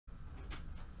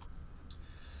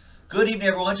Good evening,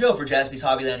 everyone. Joe for Jaspys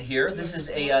Hobbyland here. This is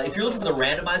a, if you're looking for the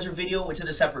randomizer video, it's in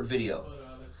a separate video.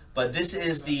 But this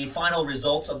is the final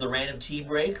results of the random team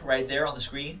break right there on the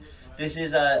screen. This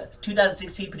is a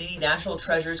 2016 Panini National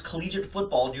Treasures Collegiate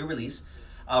Football new release.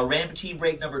 Random team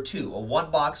break number 2. A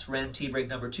one-box random team break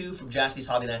number 2 from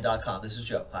JaspysHobbyland.com. This is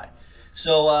Joe. Hi.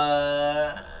 So,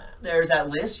 there's that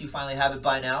list. You finally have it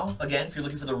by now. Again, if you're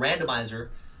looking for the randomizer,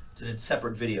 it's in a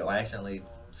separate video. I accidentally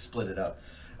split it up.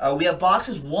 We have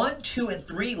boxes 1, 2, and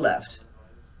 3 left.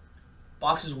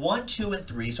 Boxes 1, 2, and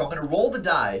 3. So I'm going to roll the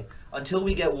die until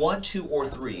we get 1, 2, or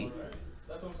 3.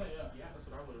 That's what I'm saying, yeah. That's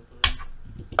what I would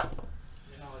have put in.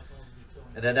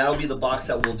 And then that'll be the box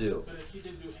that we'll do.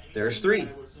 There's 3.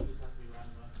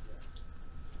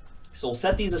 So we'll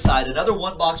set these aside. Another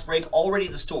one-box break already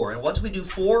in the store. And once we do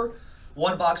 4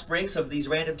 one-box breaks of these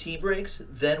random team breaks,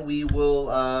 then we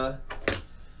will...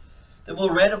 Then we'll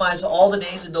randomize all the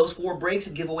names in those 4 breaks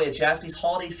and give away a Jaspys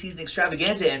Holiday Season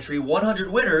Extravaganza entry.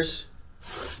 100 winners,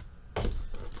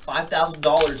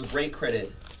 $5,000 of break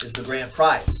credit is the grand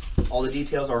prize. All the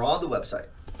details are on the website.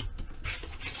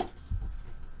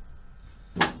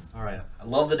 All right, I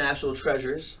love the National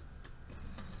Treasures.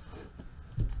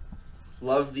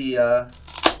 Love the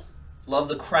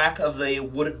crack of the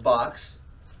wooden box.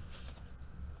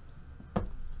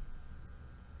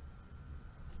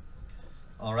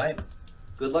 All right.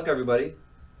 Good luck, everybody.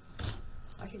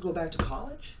 I can go back to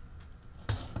college?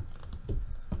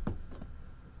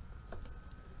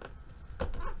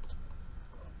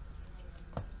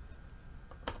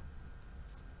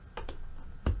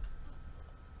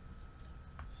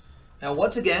 Now,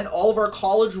 once again, all of our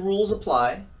college rules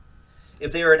apply.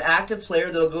 If they are an active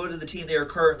player, they'll go to the team they are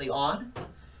currently on.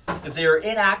 If they are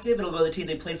inactive, it'll go to the team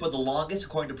they played for the longest,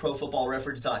 according to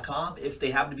ProFootballReference.com. If they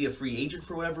happen to be a free agent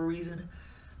for whatever reason,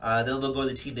 then they'll go to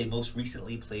the team they most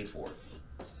recently played for.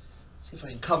 See if I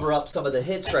can cover up some of the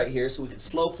hits right here so we can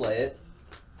slow play it.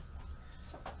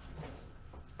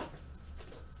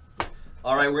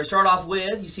 All right, we're going to start off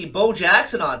with, you see Bo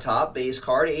Jackson on top, base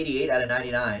card, 88 out of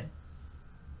 99.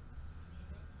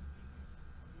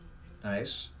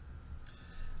 Nice.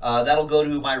 That'll go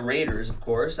to my Raiders, of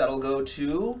course. That'll go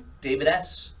to David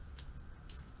S.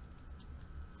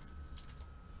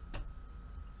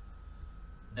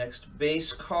 Next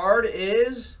base card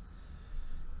is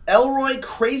Elroy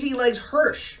Crazy Legs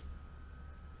Hirsch.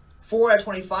 4 out of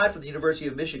 25 from the University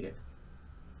of Michigan.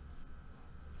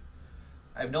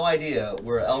 I have no idea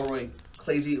where Elroy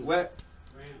Crazy... Where?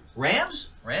 Rams?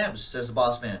 Rams, says the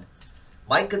boss man.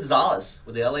 Mike Gonzalez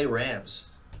with the LA Rams.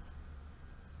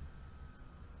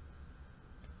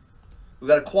 We've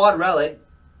got a quad relic.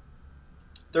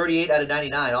 38 out of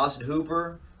 99. Austin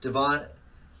Hooper. Devon...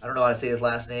 I don't know how to say his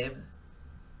last name.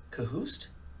 Cahoust?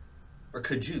 Or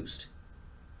Cajuiced?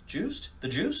 Juiced? The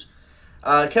Juice?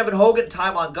 Kevin Hogan,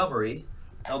 Ty Montgomery.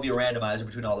 That'll be a randomizer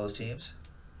between all those teams.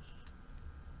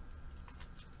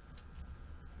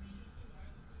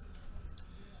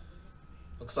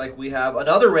 Looks like we have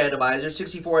another randomizer,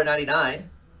 64 and 99.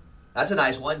 That's a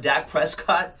nice one. Dak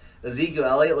Prescott, Ezekiel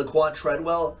Elliott, Laquan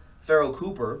Treadwell, Pharaoh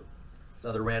Cooper.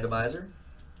 Another randomizer.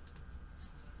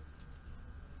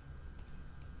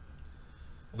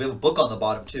 We have a book on the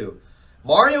bottom, too.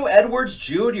 Mario Edwards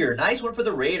Jr. Nice one for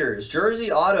the Raiders.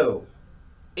 Jersey Auto.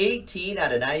 18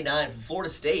 out of 99 from Florida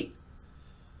State.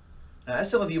 Now, as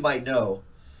some of you might know,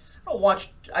 I don't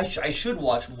watch... I should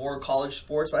watch more college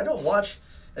sports, but I don't watch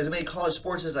as many college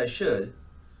sports as I should.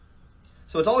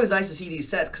 So it's always nice to see these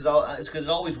sets because it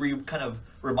always kind of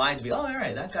reminds me, oh, all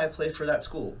right, that guy played for that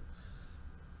school.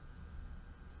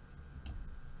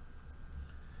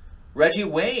 Reggie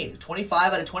Wayne,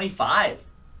 25 out of 25.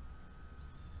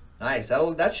 Nice.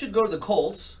 That should go to the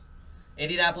Colts.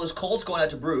 Indianapolis Colts going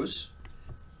out to Bruce.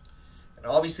 And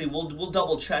obviously, we'll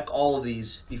double check all of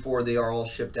these before they are all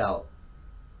shipped out.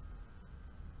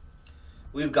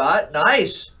 We've got,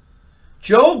 nice,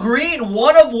 Joe Green,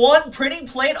 1 of 1 printing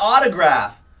plate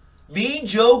autograph. Mean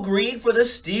Joe Green for the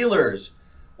Steelers.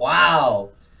 Wow.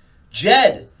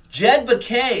 Jed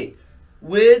McKay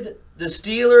with the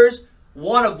Steelers,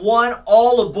 1 of 1,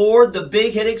 all aboard the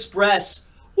Big Hit Express.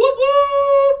 Whoop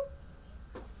whoop!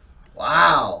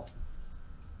 Wow.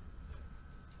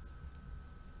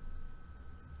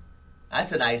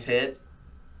 That's a nice hit.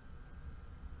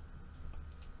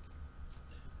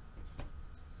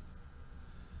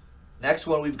 Next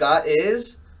one we've got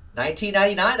is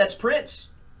 1999. That's Prince.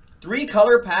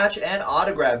 3-color patch and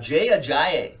autograph. Jay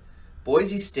Ajayi,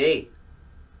 Boise State.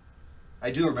 I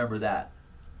do remember that.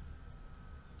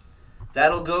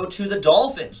 That'll go to the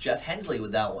Dolphins. Jeff Hensley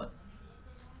with that one.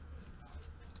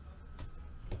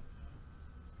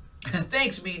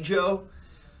 Thanks, Mean Joe.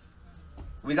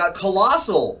 We got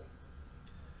Colossal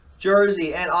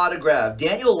jersey and autograph.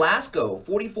 Daniel Lasco,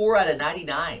 44 out of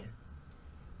 99.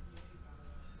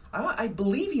 I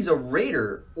believe he's a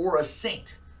Raider or a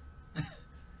Saint.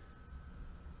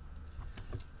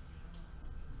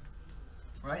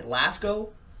 Right, Lasco.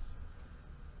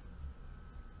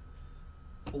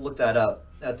 We'll look that up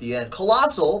at the end.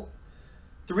 Colossal,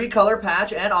 3-color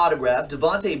patch and autograph.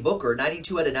 Devontae Booker,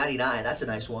 92 out of 99. That's a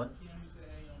nice one.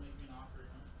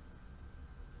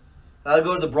 That'll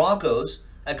go to the Broncos.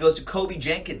 That goes to Kobe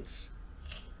Jenkins.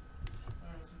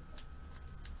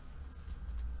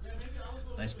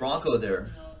 Nice Bronco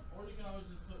there.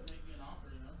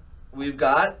 We've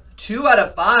got 2 out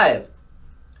of 5.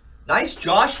 Nice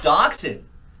Josh Doxson.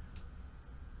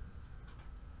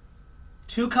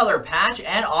 2-color patch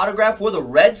and autograph for the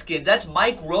Redskins. That's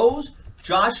Mike Rose,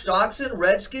 Josh Doxson,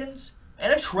 Redskins,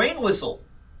 and a train whistle.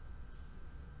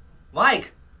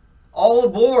 Mike, all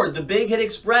aboard the Big Hit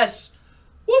Express.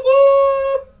 Whoop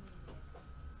whoop!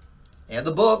 And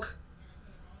the book.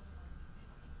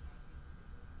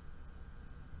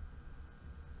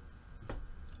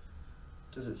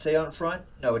 Does it say on front?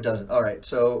 No, it doesn't. All right,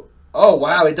 so, oh,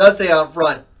 wow, it does say on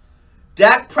front.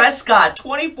 Dak Prescott,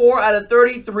 24 out of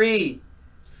 33.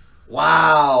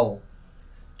 Wow.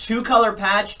 2-color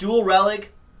patch, dual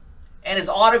relic, and his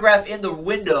autograph in the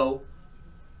window.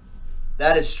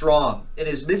 That is strong. In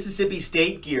his Mississippi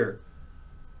State gear.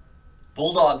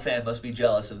 Bulldog fan must be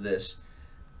jealous of this.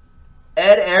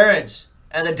 Ed Aarons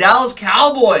and the Dallas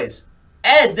Cowboys.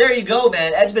 Ed, there you go,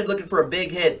 man. Ed's been looking for a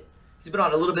big hit. He's been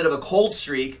on a little bit of a cold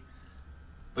streak.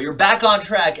 But you're back on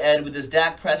track, Ed, with this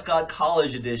Dak Prescott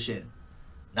College Edition.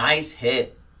 Nice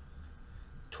hit.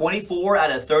 24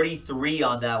 out of 33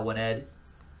 on that one, Ed.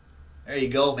 There you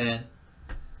go, man.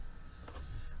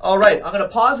 All right, I'm going to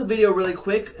pause the video really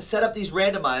quick, set up these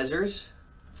randomizers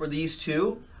for these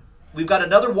two. We've got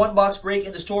another one-box break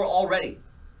in the store already.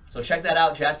 So check that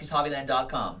out,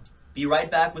 JaspysHobbyland.com. Be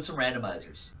right back with some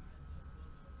randomizers.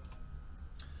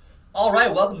 All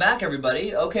right, welcome back,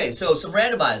 everybody. Okay, so some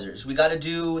randomizers. We got to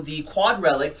do the quad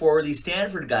relic for the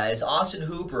Stanford guys, Austin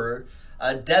Hooper,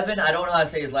 Devin, I don't know how to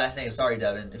say his last name. Sorry,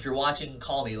 Devin. If you're watching,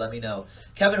 call me. Let me know.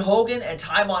 Kevin Hogan and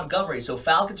Ty Montgomery. So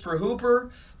Falcons for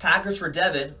Hooper, Packers for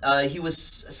Devin. He was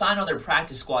signed on their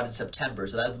practice squad in September,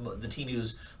 so that's the team he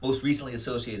was most recently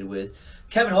associated with.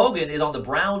 Kevin Hogan is on the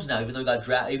Browns now, even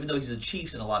though he's a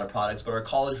Chiefs in a lot of products, but our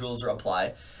college rules are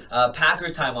apply.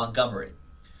 Packers, Ty Montgomery.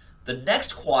 The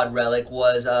next quad relic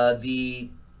was the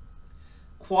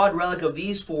quad relic of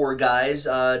these four guys,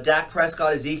 Dak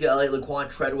Prescott, Ezekiel Elliott, Laquan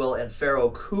Treadwell, and Pharaoh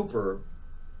Cooper.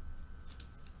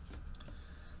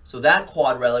 So that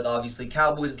quad relic, obviously,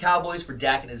 Cowboys and Cowboys for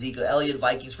Dak and Ezekiel Elliott,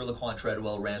 Vikings for Laquan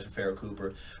Treadwell, Rams for Pharaoh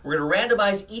Cooper. We're going to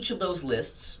randomize each of those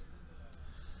lists,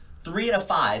 3 and a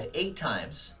 5, 8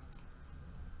 times.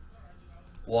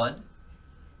 1,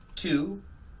 2,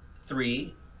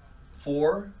 3,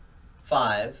 4,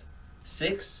 5,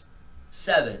 6,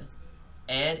 7,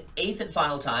 and 8th and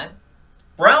final time.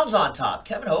 Browns on top,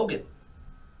 Kevin Hogan.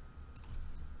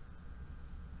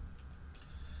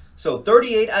 So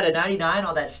 38 out of 99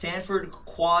 on that Stanford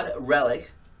quad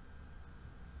relic.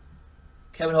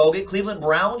 Kevin Hogan. Cleveland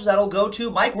Browns, that'll go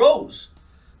to Mike Rose.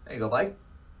 There you go, Mike.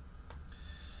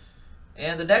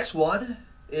 And the next one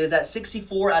is that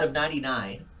 64 out of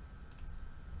 99.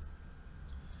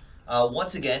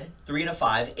 Once again, 3 and a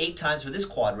 5, 8 times for this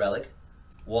quad relic.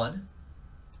 1,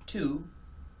 2,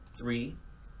 3,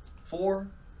 4,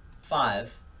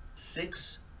 5,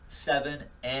 6, 7,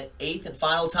 and 8th and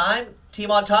final time. Team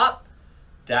on top,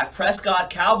 Dak Prescott,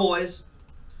 Cowboys.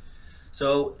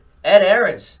 So Ed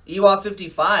Aarons, EWA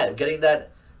 55, getting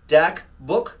that Dak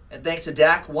book. And thanks to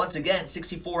Dak, once again,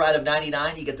 64 out of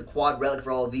 99. You get the quad relic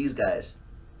for all of these guys.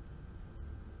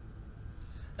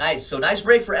 Nice. So nice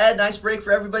break for Ed. Nice break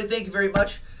for everybody. Thank you very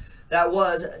much. That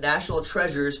was National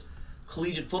Treasures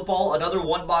Collegiate Football. Another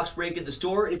one-box break in the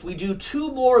store. If we do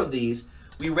 2 more of these,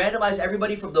 we randomize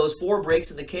everybody from those 4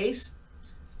 breaks in the case.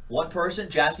 1 person,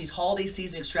 Jaspys Holiday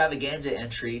Season Extravaganza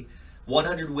entry.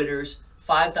 100 winners,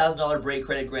 $5,000 break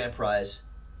credit grand prize.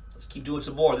 Let's keep doing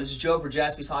some more. This is Joe for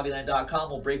JaspysHobbyland.com.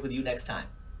 We'll break with you next time.